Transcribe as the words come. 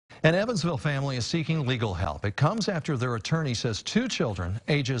An Evansville family is seeking legal help. It comes after their attorney says two children,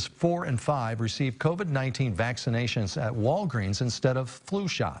 ages 4 and 5, received COVID-19 vaccinations at Walgreens instead of flu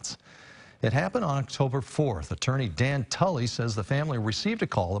shots. It happened on October 4th. Attorney Dan Tully says the family received a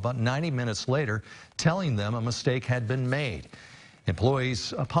call about 90 minutes later telling them a mistake had been made.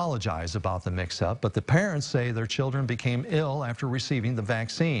 Employees apologize about the mix-up, but the parents say their children became ill after receiving the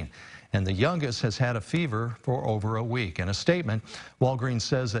vaccine. And the youngest has had a fever for over a week. In a statement, Walgreens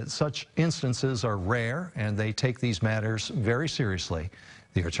says that such instances are rare and they take these matters very seriously.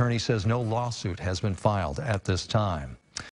 The attorney says no lawsuit has been filed at this time.